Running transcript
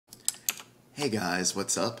Hey guys,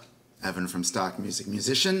 what's up? Evan from Stock Music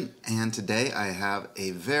Musician, and today I have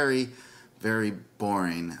a very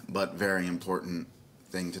boring but very important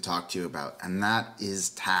thing to talk to you about, and that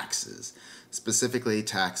is taxes. Specifically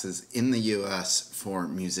taxes in the US for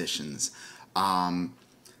musicians. The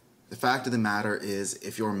fact of the matter is,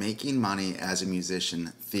 if you're making money as a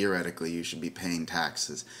musician, theoretically you should be paying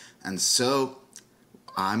taxes. And so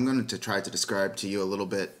I'm going to try to describe to you a little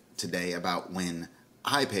bit today about when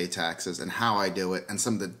I pay taxes and how I do it and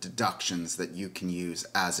some of the deductions that you can use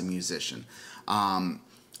as a musician.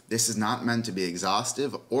 This is not meant to be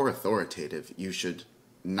exhaustive or authoritative. You should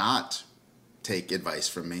not take advice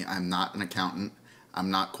from me. I'm not an accountant. I'm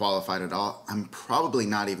not qualified at all. I'm probably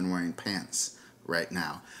not even wearing pants right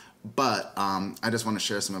now. But I just want to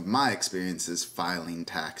share some of my experiences filing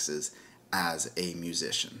taxes as a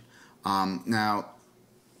musician. Now,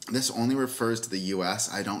 this only refers to the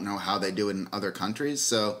US. I don't know how they do it in other countries,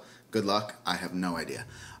 so good luck. I have no idea.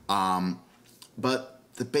 But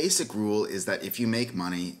the basic rule is that if you make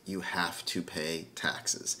money, you have to pay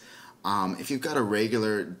taxes. If you've got a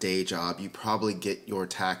regular day job, you probably get your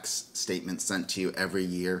tax statement sent to you every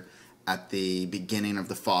year at the beginning of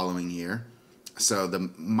the following year. So the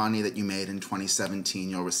money that you made in 2017,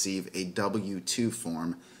 you'll receive a W-2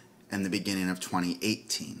 form in the beginning of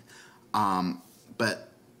 2018. But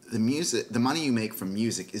the money you make from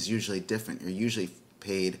music is usually different. You're usually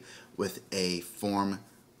paid with a Form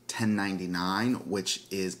 1099, which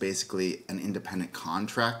is basically an independent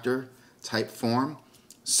contractor type form.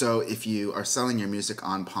 So if you are selling your music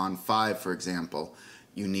on Pond 5, for example,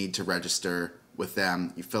 you need to register with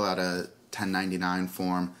them. You fill out a 1099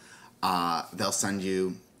 form. They'll send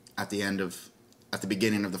you at the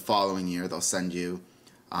beginning of the following year, they'll send you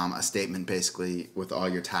a statement basically with all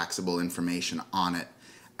your taxable information on it.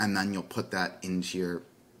 And then you'll put that into your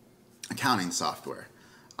accounting software,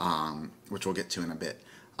 which we'll get to in a bit.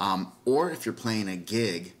 Or if you're playing a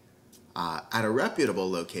gig at a reputable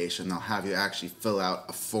location, they'll have you actually fill out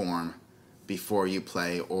a form before you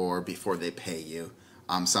play or before they pay you.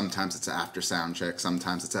 Sometimes it's after sound check,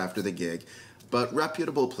 sometimes it's after the gig, but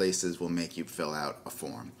reputable places will make you fill out a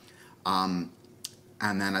form. And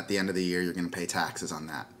then at the end of the year, you're going to pay taxes on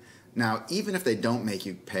that. Now, even if they don't make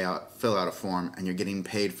you fill out a form and you're getting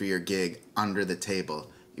paid for your gig under the table,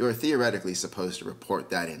 you're theoretically supposed to report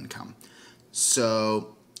that income.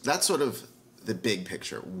 So that's sort of the big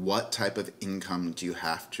picture. What type of income do you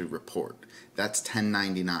have to report? That's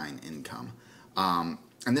 1099 income. And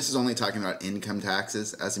this is only talking about income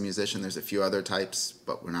taxes as a musician. There's a few other types,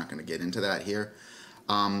 but we're not going to get into that here.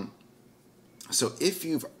 So if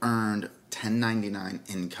you've earned 1099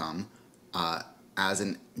 income as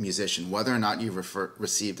a musician, whether or not you've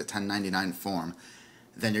received a 1099 form,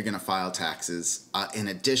 then you're going to file taxes in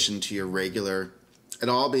addition to your regular.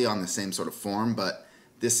 It'll all be on the same sort of form, but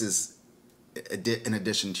this is in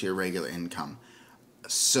addition to your regular income.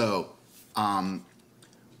 So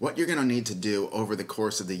what you're going to need to do over the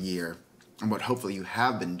course of the year, and what hopefully you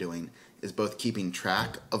have been doing, is both keeping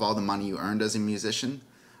track of all the money you earned as a musician.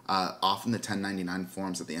 Often the 1099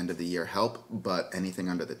 forms at the end of the year help, but anything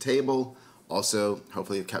under the table, also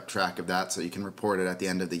hopefully you've kept track of that so you can report it at the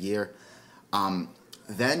end of the year.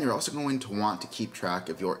 Then you're also going to want to keep track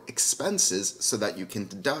of your expenses so that you can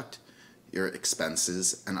deduct your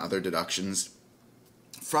expenses and other deductions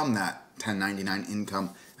from that 1099 income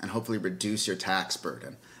and hopefully reduce your tax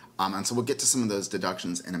burden. And so we'll get to some of those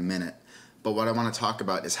deductions in a minute. But what I want to talk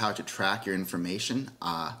about is how to track your information,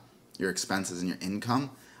 your expenses and your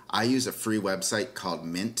income. I use a free website called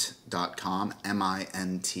mint.com,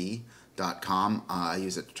 mint.com. I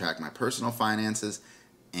use it to track my personal finances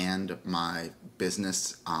and my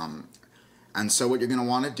business. And so what you're going to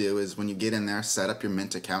want to do is when you get in there, set up your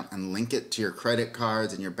Mint account and link it to your credit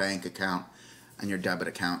cards and your bank account and your debit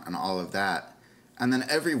account and all of that. And then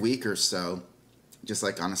every week or so, just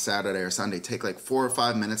like on a Saturday or Sunday, take like 4 or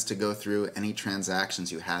 5 minutes to go through any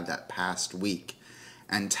transactions you had that past week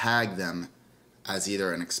and tag them as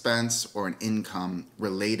either an expense or an income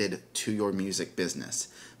related to your music business.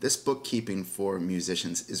 This bookkeeping for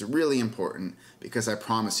musicians is really important because I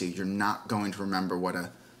promise you, you're not going to remember what a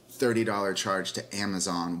 $30 charge to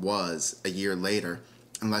Amazon was a year later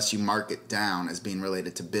unless you mark it down as being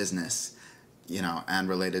related to business, and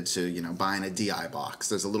related to, buying a DI box.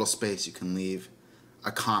 There's a little space you can leave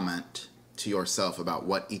a comment to yourself about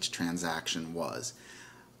what each transaction was.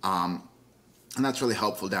 And that's really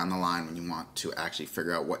helpful down the line when you want to actually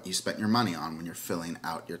figure out what you spent your money on when you're filling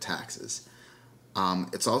out your taxes.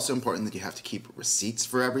 It's also important that you have to keep receipts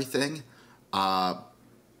for everything.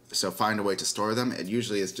 So find a way to store them. It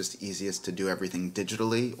usually is just easiest to do everything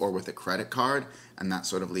digitally or with a credit card, and that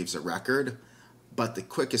sort of leaves a record. But the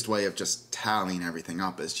quickest way of just tallying everything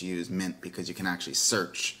up is to use Mint, because you can actually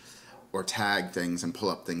search or tag things and pull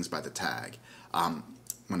up things by the tag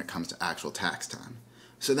when it comes to actual tax time.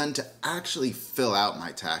 So then to actually fill out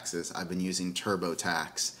my taxes, I've been using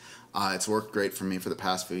TurboTax. It's worked great for me for the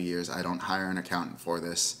past few years. I don't hire an accountant for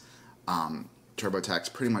this.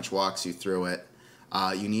 TurboTax pretty much walks you through it.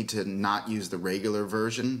 You need to not use the regular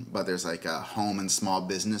version, but there's like a home and small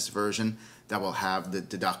business version that will have the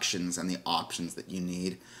deductions and the options that you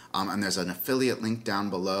need. And there's an affiliate link down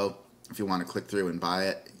below. If you want to click through and buy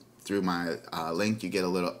it through my link, you get a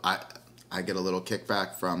little. I get a little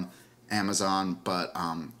kickback from Amazon, but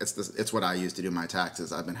it's what I use to do my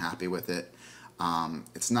taxes. I've been happy with it.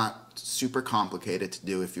 It's not super complicated to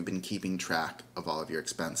do if you've been keeping track of all of your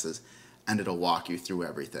expenses, and it'll walk you through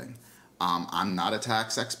everything. I'm not a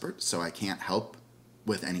tax expert, so I can't help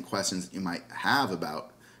with any questions that you might have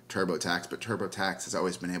about TurboTax, but TurboTax has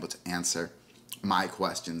always been able to answer my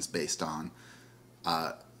questions based on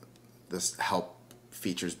this help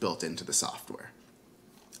features built into the software.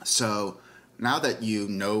 So now that you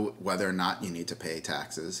know whether or not you need to pay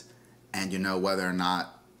taxes, and you know whether or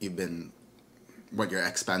not what your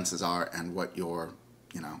expenses are and what your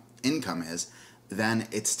income is, then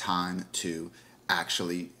it's time to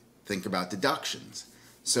actually think about deductions.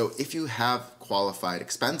 So if you have qualified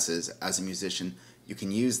expenses as a musician, you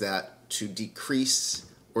can use that to decrease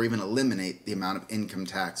or even eliminate the amount of income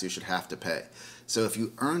tax you should have to pay. So if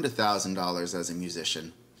you earned $1,000 as a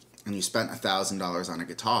musician and you spent $1,000 on a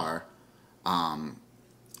guitar,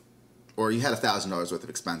 or you had $1,000 worth of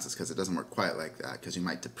expenses, because it doesn't work quite like that, because you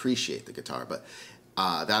might depreciate the guitar, but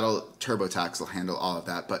TurboTax will handle all of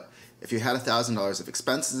that. But if you had $1,000 of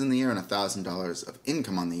expenses in the year and $1,000 of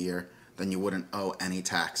income on the year, then you wouldn't owe any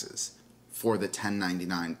taxes for the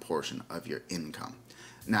 1099 portion of your income.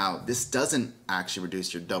 Now, this doesn't actually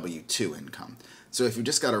reduce your W-2 income. So if you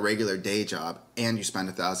just got a regular day job and you spend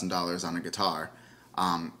 $1,000 on a guitar,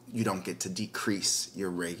 you don't get to decrease your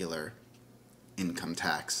regular income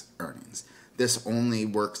tax earnings. This only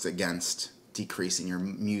works against decreasing your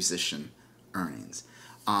musician earnings.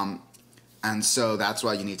 And so that's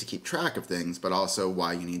why you need to keep track of things, but also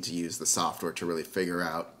why you need to use the software to really figure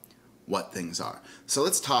out what things are. So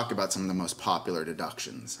let's talk about some of the most popular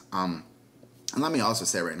deductions. And let me also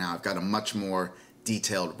say right now, I've got a much more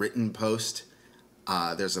detailed written post.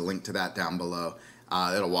 There's a link to that down below.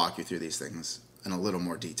 It'll walk you through these things in a little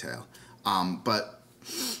more detail. But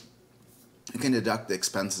you can deduct the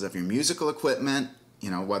expenses of your musical equipment,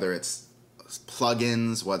 whether it's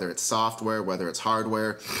plugins, whether it's software, whether it's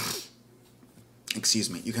hardware. Excuse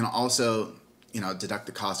me. You can also, deduct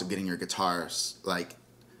the cost of getting your guitar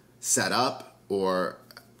set up, or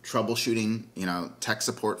troubleshooting, tech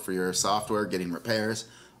support for your software, getting repairs,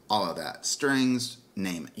 all of that. Strings,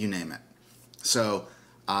 name it, you name it. So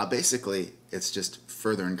basically, it's just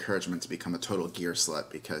further encouragement to become a total gear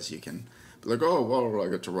slut, because you can be like, oh, well, I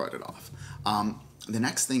get to write it off. The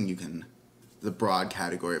next thing the broad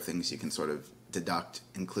category of things you can sort of deduct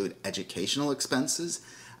include educational expenses.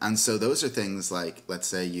 And so those are things like, let's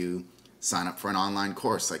say you sign up for an online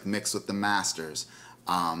course like Mix with the Masters,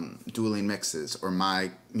 Dueling Mixes, or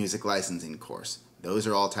my music licensing course. Those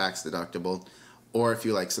are all tax deductible. Or if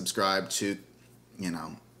you subscribe to,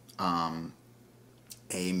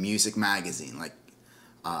 a music magazine like,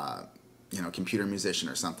 Computer Musician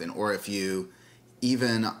or something, or if you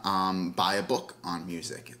even buy a book on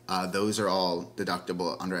music, those are all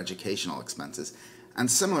deductible under educational expenses. And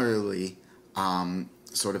similarly,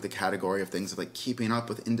 sort of the category of things like keeping up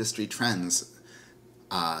with industry trends,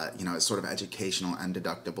 is sort of educational and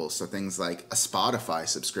deductible. So things like a Spotify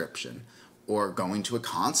subscription or going to a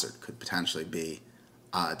concert could potentially be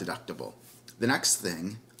deductible. The next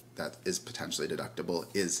thing that is potentially deductible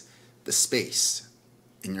is the space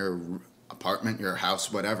in your apartment, your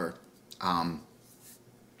house, whatever.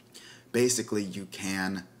 Basically, you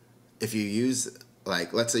can, if you use,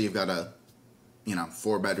 let's say you've got a,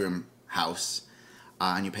 4-bedroom house,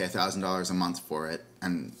 and you pay $1,000 a month for it,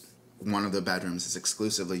 and one of the bedrooms is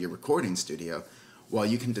exclusively your recording studio, well,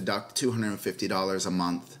 you can deduct $250 a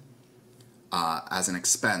month as an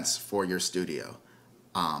expense for your studio.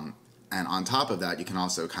 And on top of that, you can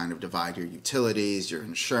also kind of divide your utilities, your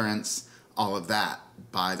insurance, all of that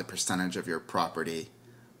by the percentage of your property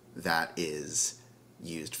that is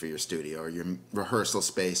used for your studio or your rehearsal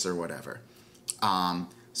space or whatever.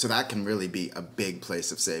 So that can really be a big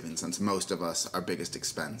place of savings, since most of us, our biggest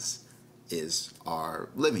expense is our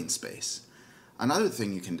living space. Another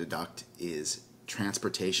thing you can deduct is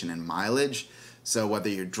transportation and mileage. So whether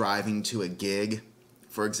you're driving to a gig,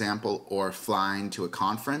 for example, or flying to a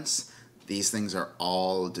conference, These things are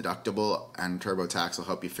all deductible, and TurboTax will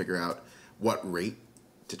help you figure out what rate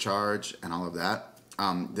to charge and all of that.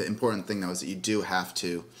 The important thing, though, is that you do have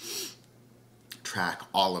to track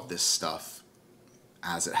all of this stuff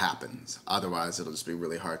as it happens. Otherwise, it'll just be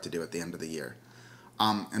really hard to do at the end of the year.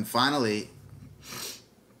 And finally,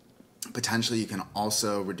 potentially you can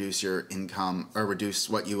also reduce your income or reduce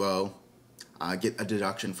what you owe, get a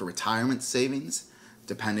deduction for retirement savings,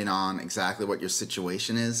 depending on exactly what your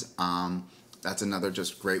situation is. That's another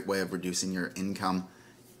just great way of reducing your income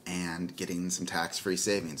and getting some tax-free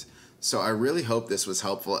savings. So I really hope this was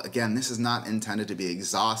helpful. Again, this is not intended to be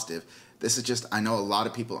exhaustive. This is just, I know a lot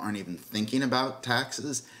of people aren't even thinking about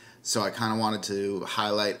taxes, so I kind of wanted to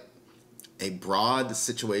highlight a broad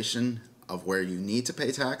situation of where you need to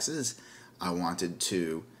pay taxes. I wanted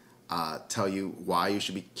to tell you why you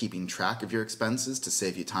should be keeping track of your expenses to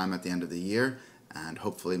save you time at the end of the year and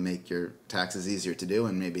hopefully make your taxes easier to do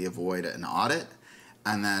and maybe avoid an audit.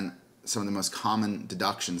 And then some of the most common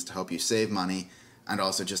deductions to help you save money, and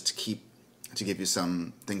also just to give you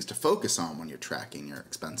some things to focus on when you're tracking your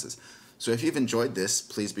expenses. So if you've enjoyed this,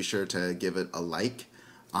 please be sure to give it a like,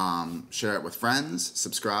 share it with friends,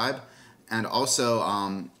 subscribe, and also,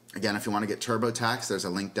 again, if you want to get TurboTax, there's a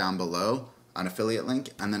link down below, an affiliate link.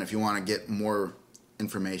 And then if you want to get more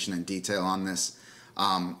information and detail on this,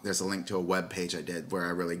 there's a link to a web page I did where I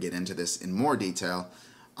really get into this in more detail.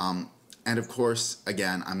 And of course,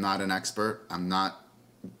 again, I'm not an expert. I'm not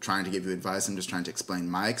trying to give you advice. I'm just trying to explain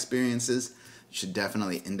my experiences. You should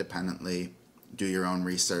definitely independently do your own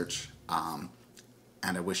research. And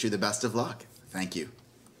I wish you the best of luck. Thank you.